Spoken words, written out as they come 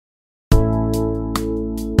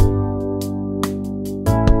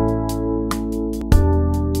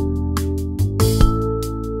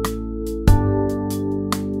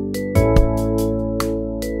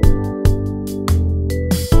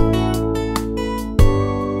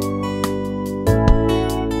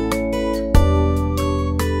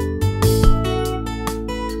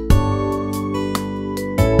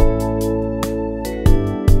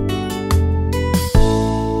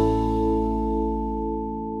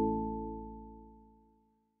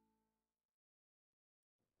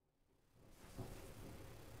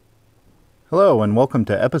Hello and welcome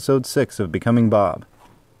to episode 6 of Becoming Bob.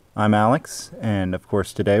 I'm Alex, and of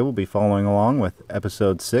course today we'll be following along with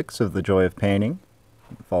episode 6 of The Joy of Painting.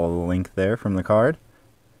 Follow the link there from the card.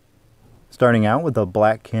 Starting out with a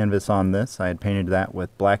black canvas on this, I had painted that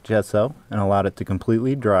with black gesso and allowed it to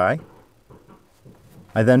completely dry.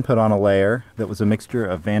 I then put on a layer that was a mixture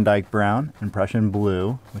of Dyke Brown and Prussian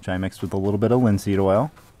Blue, which I mixed with a little bit of linseed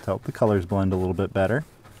oil to help the colors blend a little bit better.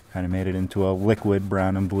 Kind of made it into a liquid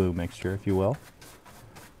brown and blue mixture, if you will.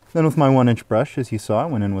 Then with my 1-inch brush, as you saw, I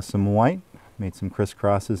went in with some white, made some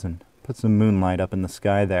crisscrosses, and put some moonlight up in the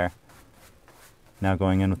sky there. Now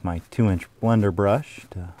going in with my 2-inch blender brush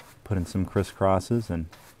to put in some crisscrosses and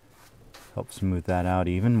help smooth that out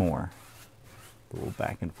even more. A little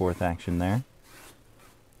back and forth action there.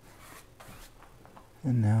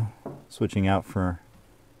 And now switching out for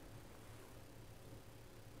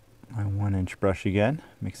my 1-inch brush again,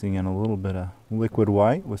 mixing in a little bit of liquid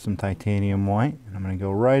white with some titanium white, and I'm going to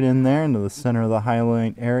go right in there into the center of the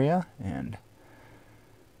highlight area and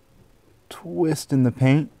twist in the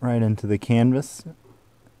paint right into the canvas. I'm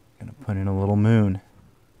going to put in a little moon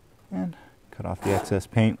and cut off the excess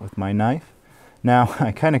paint with my knife. Now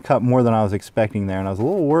I kind of cut more than I was expecting there, and I was a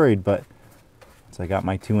little worried, but once I got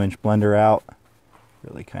my 2-inch blender out,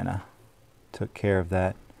 really kind of took care of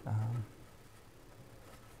that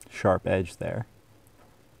sharp edge there.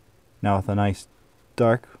 Now with a nice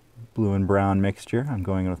dark blue and brown mixture, I'm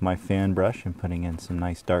going in with my fan brush and putting in some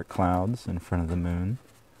nice dark clouds in front of the moon.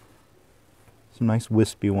 Some nice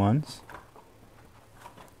wispy ones.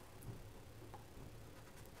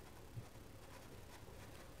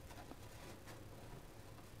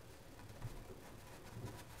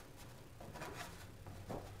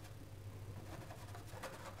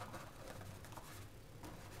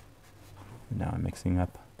 Now I'm mixing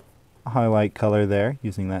up a highlight color there,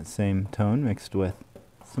 using that same tone mixed with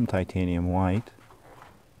some titanium white.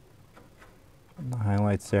 And the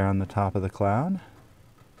highlights there on the top of the cloud,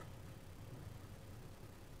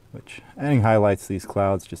 which adding highlights to these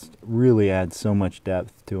clouds just really adds so much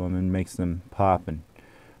depth to them and makes them pop and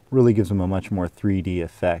really gives them a much more 3D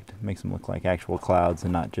effect. It makes them look like actual clouds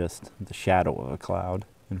and not just the shadow of a cloud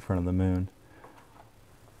in front of the moon.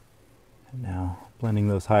 And now blending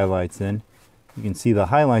those highlights in. You can see the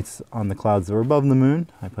highlights on the clouds that are above the moon.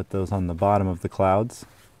 I put those on the bottom of the clouds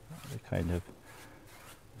to kind of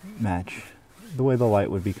match the way the light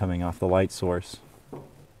would be coming off the light source.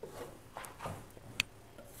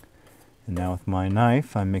 And now with my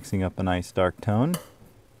knife, I'm mixing up a nice dark tone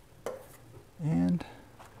and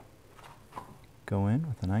go in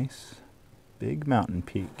with a nice big mountain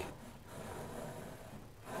peak.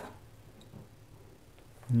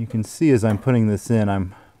 And you can see as I'm putting this in,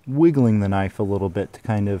 I'm wiggling the knife a little bit to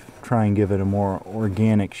kind of try and give it a more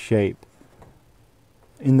organic shape.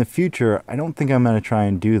 In the future, I don't think I'm going to try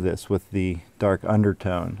and do this with the dark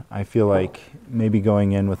undertone. I feel like maybe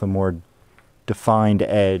going in with a more defined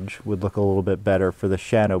edge would look a little bit better for the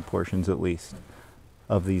shadow portions, at least,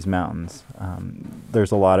 of these mountains.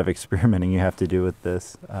 There's a lot of experimenting you have to do with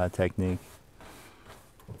this technique.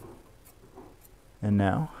 And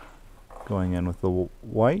now, going in with the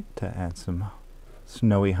white to add some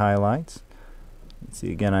snowy highlights. You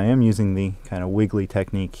see, again, I am using the kind of wiggly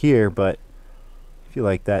technique here, but I feel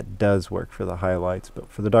like that does work for the highlights, but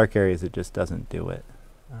for the dark areas it just doesn't do it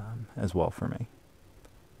as well for me.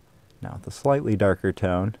 Now with a slightly darker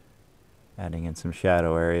tone, adding in some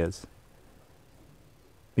shadow areas.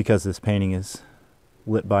 Because this painting is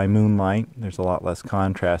lit by moonlight, there's a lot less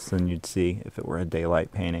contrast than you'd see if it were a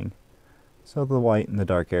daylight painting. So the white and the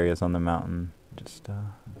dark areas on the mountain just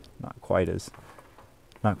not quite as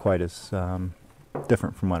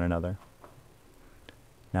different from one another.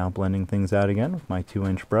 Now blending things out again with my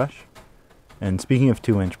 2-inch brush. And speaking of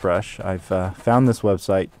 2-inch brush, I've found this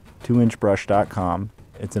website, 2inchbrush.com.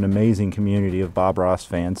 It's an amazing community of Bob Ross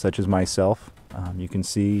fans, such as myself. You can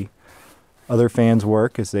see other fans'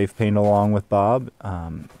 work as they've painted along with Bob.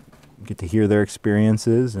 Get to hear their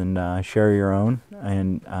experiences and share your own.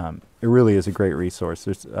 And it really is a great resource.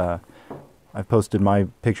 I've posted my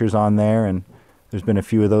pictures on there, and there's been a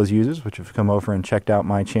few of those users which have come over and checked out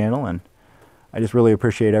my channel, and I just really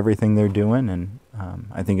appreciate everything they're doing, and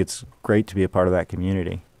I think it's great to be a part of that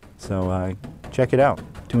community. So check it out,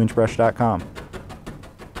 2inchbrush.com.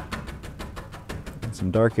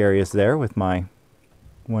 Some dark areas there with my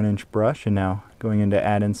 1-inch brush, and now going in to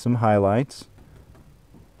add in some highlights.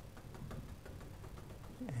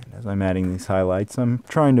 And as I'm adding these highlights, I'm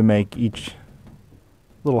trying to make each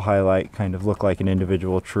little highlight kind of look like an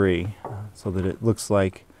individual tree, so that it looks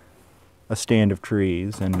like a stand of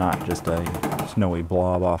trees and not just a snowy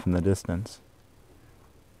blob off in the distance.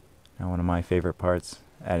 Now one of my favorite parts,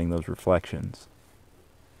 adding those reflections.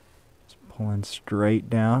 Just pulling straight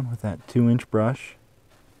down with that 2-inch brush.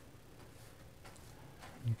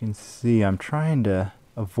 You can see I'm trying to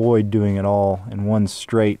avoid doing it all in one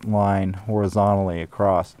straight line horizontally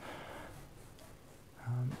across.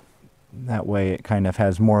 That way it kind of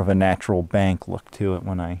has more of a natural bank look to it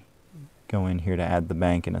when I go in here to add the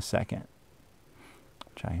bank in a second.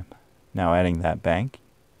 Which I am now adding that bank.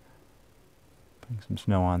 Putting some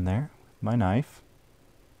snow on there with my knife.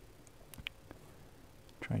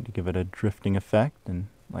 Trying to give it a drifting effect, and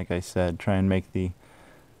like I said, try and make the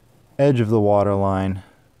edge of the water line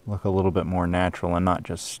look a little bit more natural and not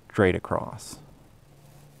just straight across.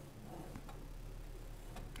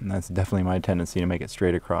 And that's definitely my tendency, to make it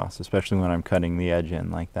straight across, especially when I'm cutting the edge in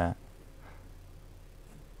like that.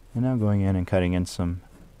 And now going in and cutting in some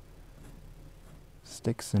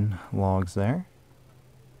sticks and logs there.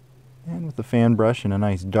 And with the fan brush in a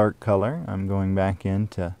nice dark color, I'm going back in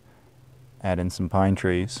to add in some pine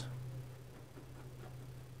trees.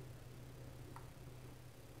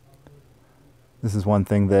 This is one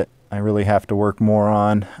thing that I really have to work more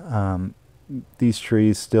on. These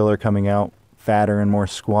trees still are coming out fatter and more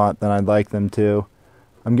squat than I'd like them to.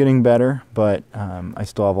 I'm getting better, but I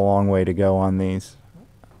still have a long way to go on these.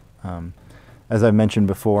 As I've mentioned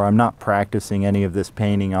before, I'm not practicing any of this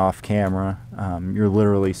painting off camera. You're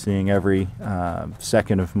literally seeing every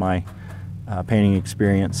second of my painting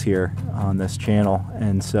experience here on this channel,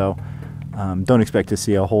 and so don't expect to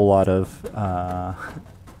see a whole lot of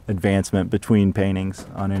advancement between paintings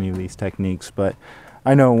on any of these techniques, but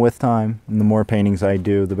I know with time, and the more paintings I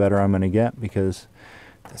do, the better I'm going to get, because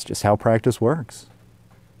that's just how practice works.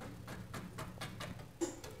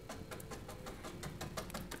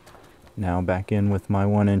 Now back in with my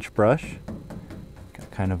 1-inch brush.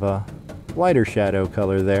 Got kind of a lighter shadow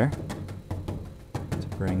color there to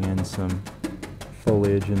bring in some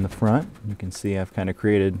foliage in the front. You can see I've kind of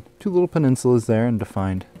created 2 little peninsulas there and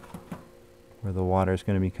defined where the water is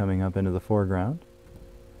going to be coming up into the foreground.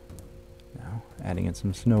 Now adding in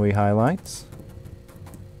some snowy highlights.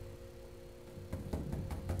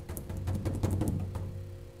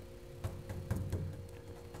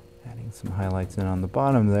 Adding some highlights in on the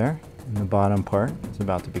bottom there. And the bottom part is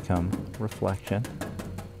about to become reflection.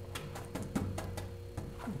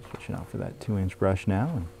 Switching off for that 2-inch brush now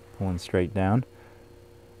and pulling straight down.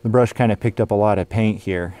 The brush kind of picked up a lot of paint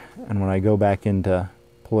here, and when I go back in to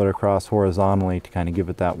pull it across horizontally to kind of give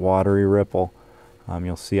it that watery ripple,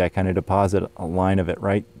 you'll see I kind of deposit a line of it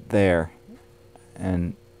right there.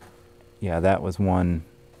 And yeah, that was one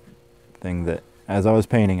thing that as I was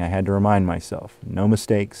painting I had to remind myself, no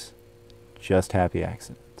mistakes, just happy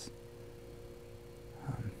accidents.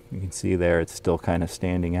 You can see there it's still kind of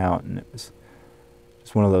standing out, and it was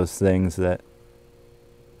just one of those things that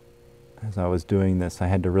as I was doing this I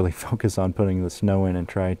had to really focus on putting the snow in and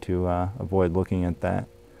try to avoid looking at that.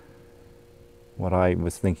 What I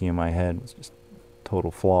was thinking in my head was just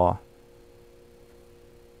total flaw.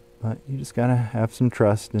 But you just gotta have some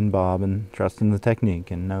trust in Bob and trust in the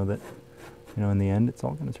technique and know that, you know, in the end it's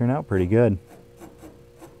all gonna turn out pretty good.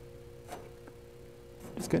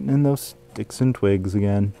 Just getting in those sticks and twigs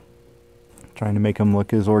again, trying to make them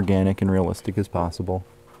look as organic and realistic as possible,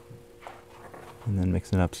 and then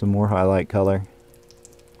mixing up some more highlight color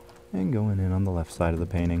and going in on the left side of the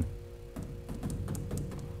painting,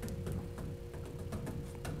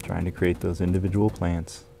 trying to create those individual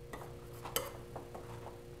plants.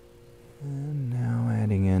 And now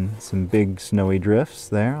adding in some big snowy drifts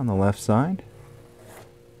there on the left side.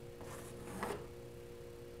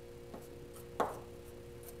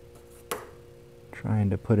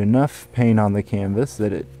 Trying to put enough paint on the canvas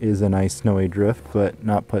that it is a nice snowy drift, but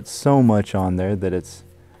not put so much on there that it's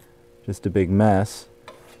just a big mess.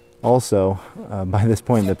 Also, by this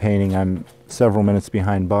point in the painting, I'm several minutes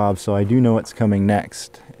behind Bob, so I do know what's coming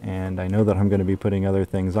next, and I know that I'm going to be putting other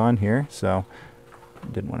things on here, so I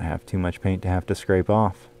didn't want to have too much paint to have to scrape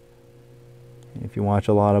off. If you watch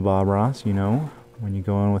a lot of Bob Ross, you know when you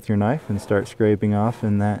go in with your knife and start scraping off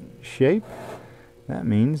in that shape, that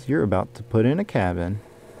means you're about to put in a cabin.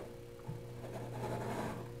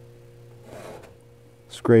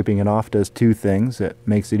 Scraping it off does 2 things. It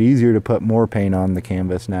makes it easier to put more paint on the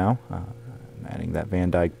canvas now. I'm adding that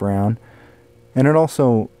Dyke Brown. And it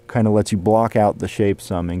also kind of lets you block out the shape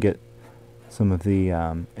some and get some of the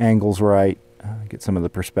angles right, get some of the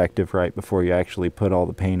perspective right before you actually put all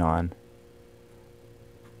the paint on.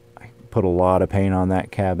 I put a lot of paint on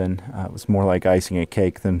that cabin. It was more like icing a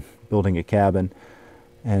cake than building a cabin.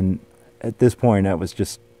 And at this point it was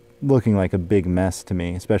just looking like a big mess to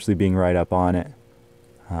me, especially being right up on it.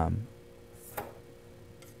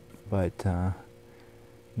 but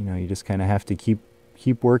you know, you just kind of have to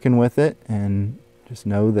keep working with it, and just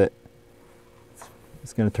know that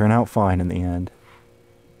it's going to turn out fine in the end.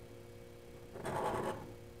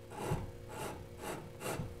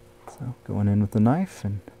 So going in with the knife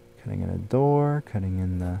and cutting in a door, cutting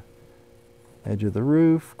in the edge of the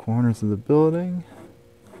roof, corners of the building,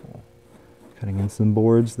 cutting in some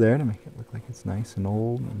boards there to make it look like it's nice and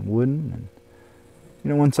old and wooden. And you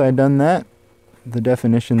know, once I had done that, the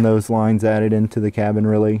definition those lines added into the cabin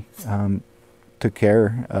really took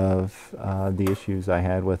care of the issues I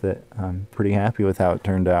had with it. I'm pretty happy with how it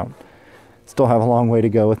turned out. Still have a long way to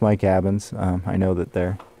go with my cabins. I know that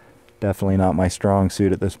they're definitely not my strong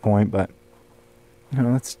suit at this point, but you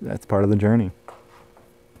know, that's part of the journey.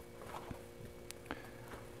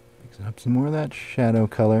 Mixing up some more of that shadow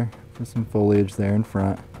color for some foliage there in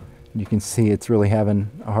front. You can see it's really having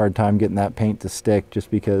a hard time getting that paint to stick, just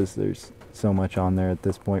because there's so much on there at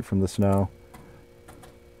this point from the snow.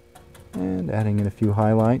 And adding in a few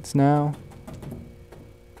highlights now.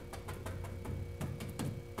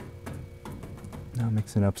 Now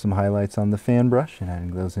mixing up some highlights on the fan brush and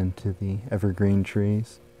adding those into the evergreen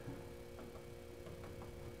trees.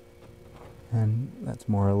 And that's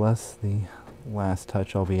more or less the last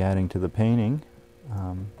touch I'll be adding to the painting.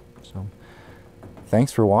 So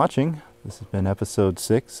thanks for watching. This has been episode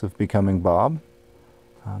 6 of Becoming Bob.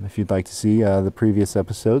 If you'd like to see the previous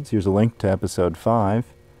episodes, here's a link to episode 5.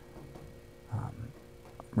 I'm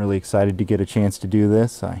really excited to get a chance to do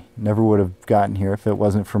this. I never would have gotten here if it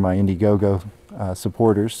wasn't for my Indiegogo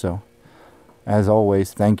supporters. So, as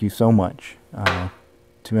always, thank you so much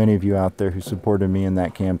to any of you out there who supported me in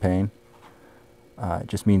that campaign. It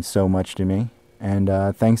just means so much to me. And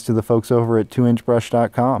thanks to the folks over at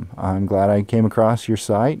 2inchbrush.com. I'm glad I came across your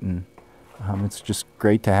site, and it's just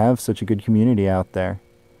great to have such a good community out there.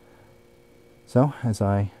 So, as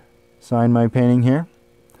I sign my painting here,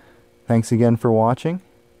 thanks again for watching,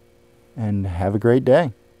 and have a great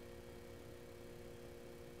day.